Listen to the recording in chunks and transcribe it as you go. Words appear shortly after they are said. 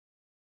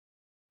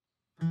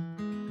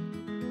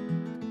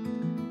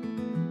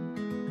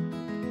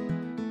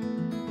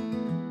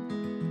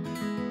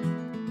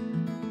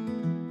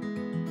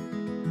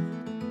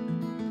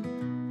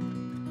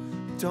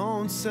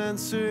Don't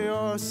censor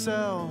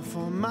yourself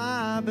on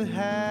my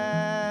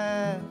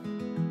behalf.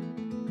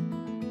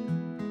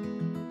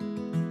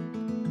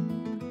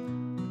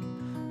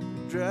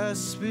 Dress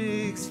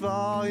speaks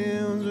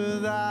volumes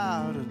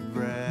without a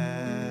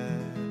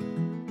breath.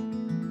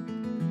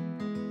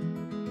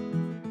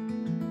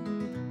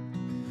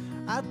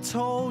 I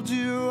told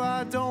you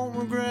I don't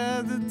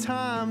regret the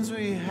times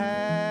we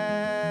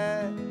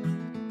had.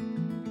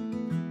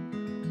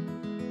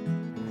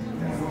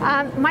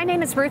 My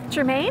name is Ruth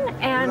Germain,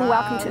 and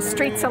welcome to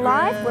Streets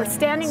Alive. We're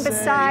standing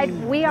beside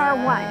We Are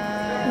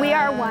One. We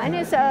Are One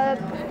is a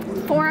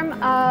form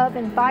of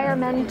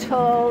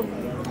environmental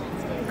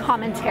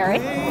commentary.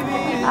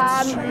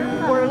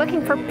 We're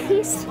looking for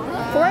peace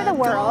for the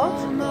world.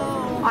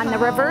 On the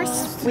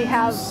reverse, we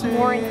have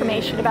more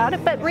information about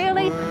it, but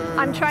really,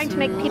 I'm trying to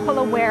make people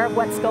aware of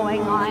what's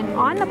going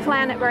on the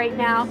planet right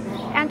now,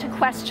 and to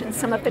question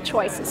some of the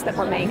choices that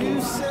we're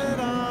making.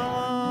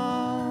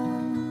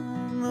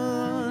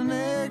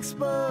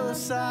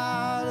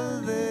 Out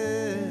of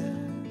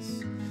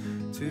this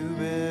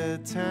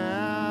two-bit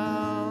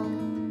town,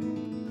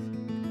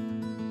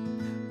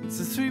 it's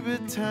a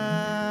three-bit town.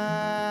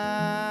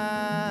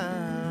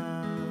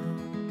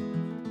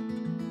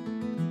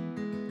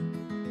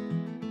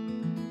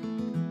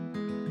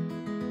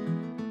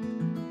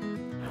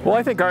 Well,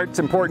 I think art's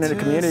important in a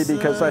community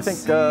because I think,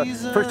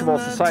 first of all,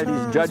 society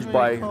is judged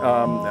by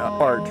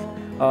art.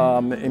 I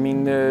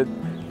mean,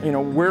 you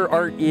know, where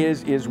art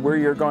is where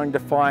you're going to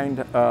find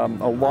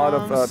a lot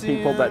of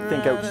people that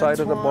think outside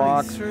of the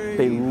box.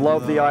 They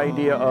love the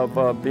idea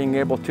of being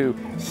able to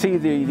see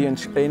the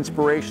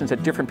inspirations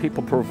that different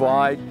people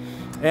provide.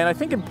 And I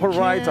think it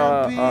provides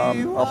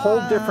a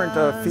whole different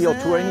feel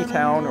to any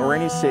town or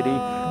any city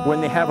when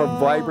they have a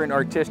vibrant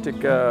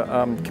artistic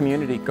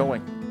community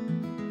going.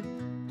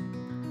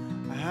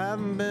 I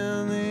haven't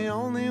been the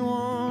only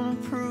one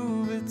to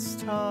prove it's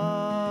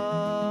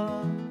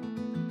tough.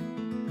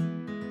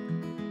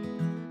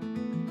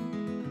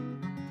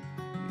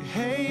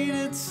 Hate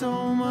it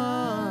so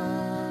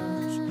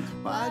much.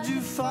 Why'd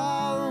you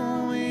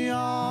follow me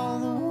all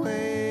the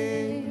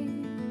way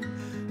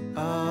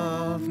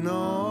up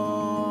north?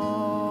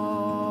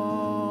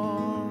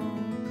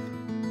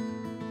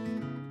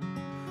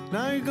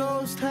 Now your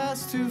ghost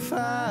has to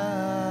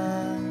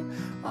fight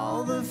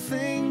all the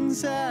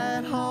things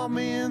that haunt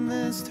me in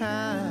this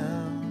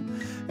town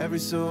every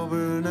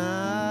sober night.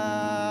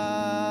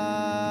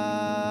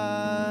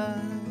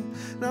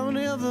 Now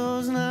many of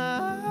those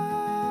nights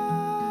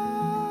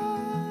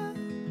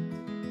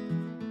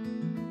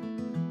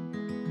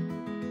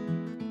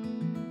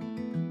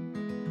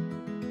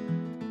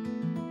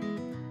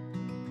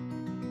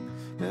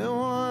and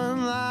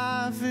one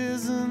life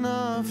is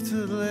enough to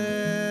live.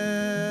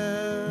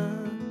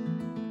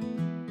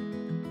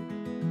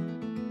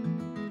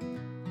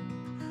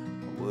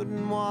 I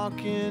wouldn't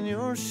walk in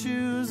your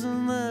shoes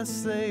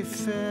unless they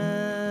fit.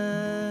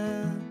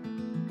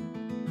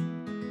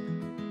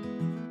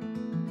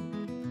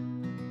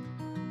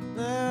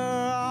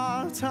 There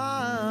are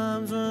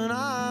times when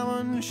I'm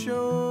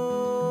unsure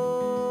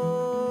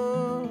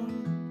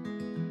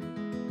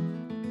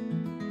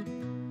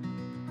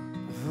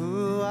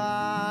who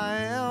I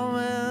am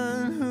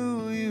and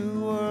who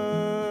you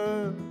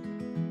were.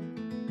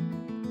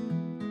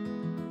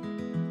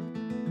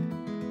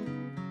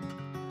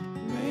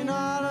 May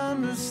not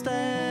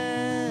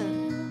understand,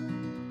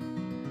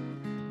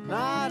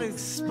 not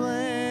explain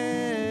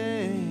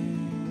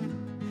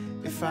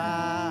if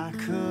I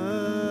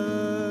could.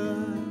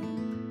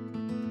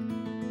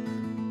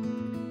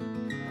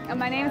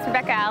 My name is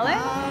Rebecca Allen.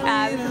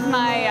 This is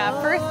my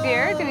first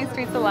year doing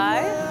Streets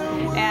Alive,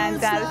 and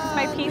this is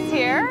my piece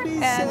here,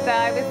 and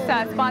it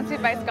was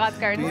sponsored by Scott's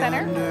Garden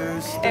Center.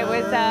 It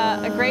was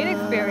a great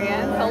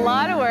experience, a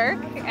lot of work,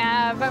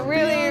 but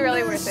really,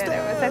 really worth it.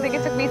 I think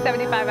it took me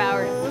 75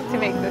 hours to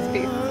make this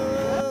piece.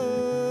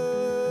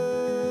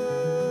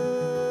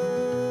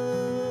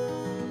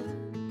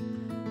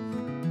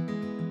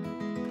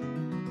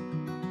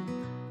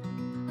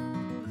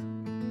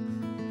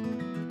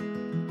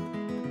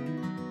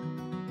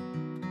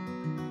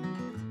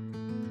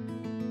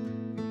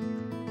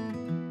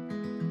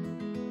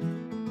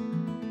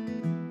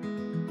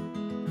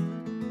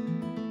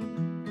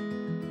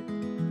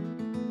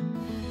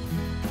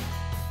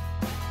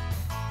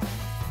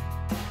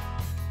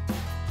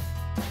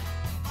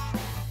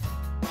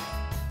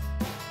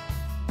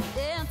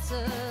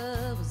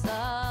 Was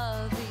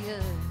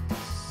obvious.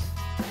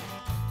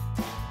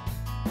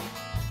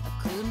 I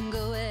couldn't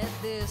go at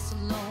this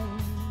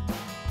alone,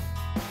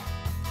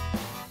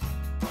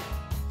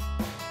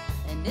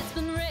 and it's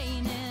been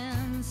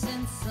raining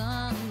since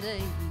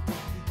Sunday.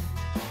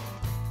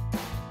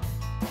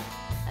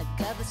 I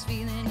got this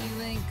feeling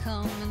you ain't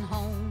coming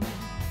home,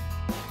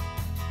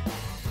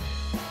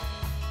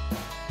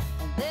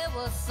 and there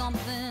was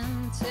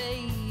something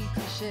take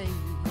cliche,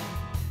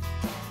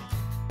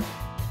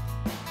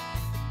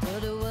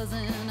 but it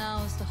wasn't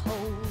ours to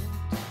hold.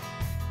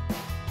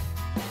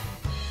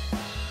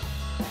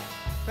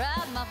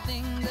 Pried my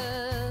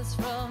fingers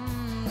from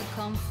the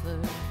comfort.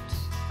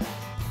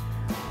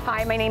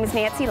 Hi, my name is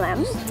Nancy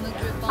Lem.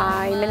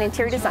 I'm an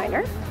interior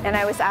designer, and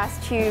I was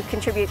asked to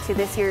contribute to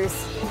this year's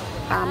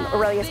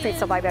Orillia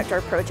Streets Alive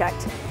Outdoor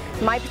project.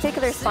 My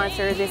particular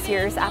sponsor this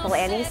year is Apple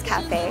Annie's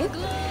Cafe.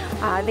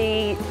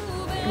 The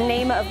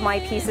name of my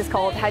piece is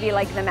called How Do You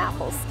Like Them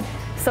Apples?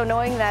 So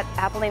knowing that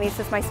Apple Annie's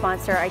is my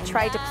sponsor, I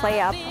tried to play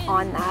up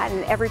on that,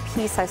 and every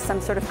piece has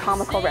some sort of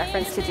comical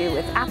reference to do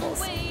with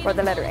apples, or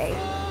the letter A.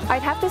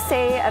 I'd have to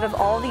say, out of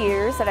all the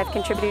years that I've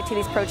contributed to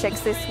these projects,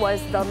 this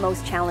was the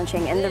most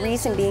challenging, and the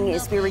reason being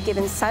is we were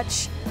given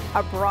such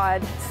a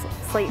broad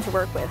slate to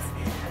work with.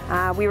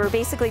 We were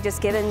basically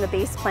just given the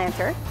base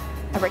planter,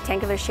 a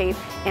rectangular shape,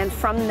 and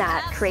from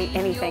that create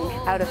anything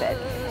out of it.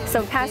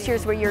 So in past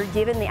years where you're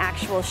given the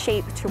actual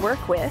shape to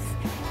work with,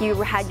 you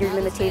had your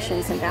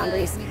limitations and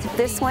boundaries.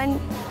 This one,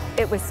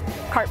 it was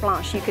carte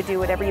blanche. You could do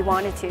whatever you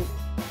wanted to.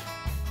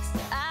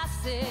 I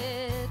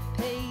sit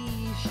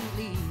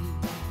patiently,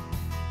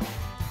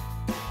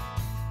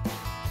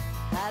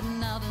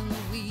 hiding out in the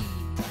weeds.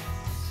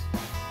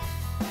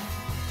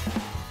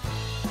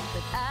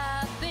 But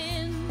I've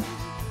been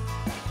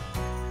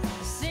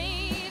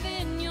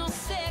saving your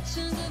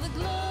sections of the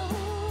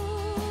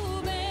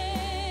globe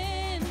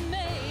and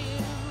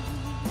mail,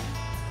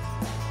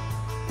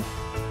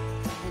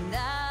 and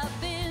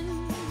I've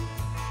been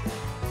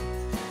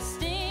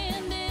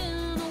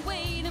standing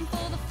waiting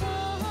for the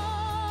phone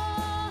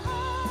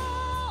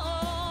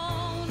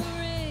to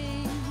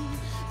ring.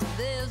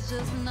 There's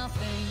just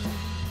nothing.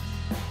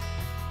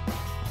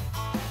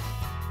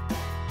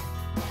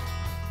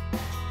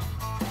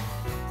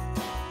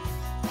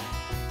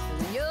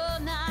 When you're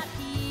not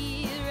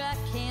here, I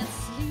can't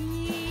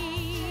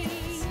sleep.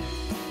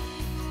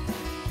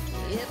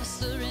 Ever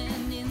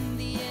stirring in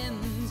the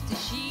empty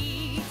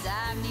sheets,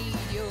 I need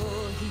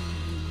your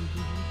heat.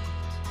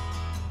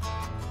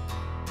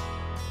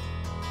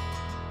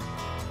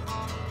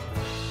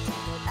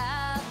 But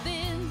I've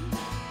been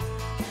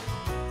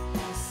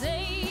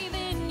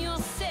saving your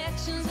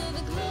sections of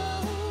the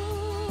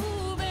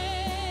globe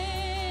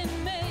and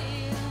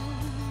mail,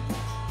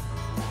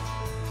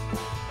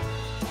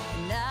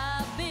 and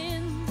I've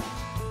been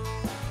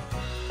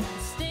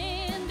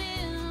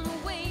standing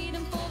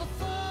waiting for the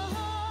phone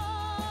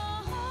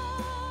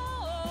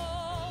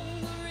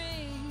to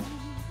ring.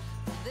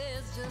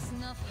 There's just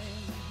nothing.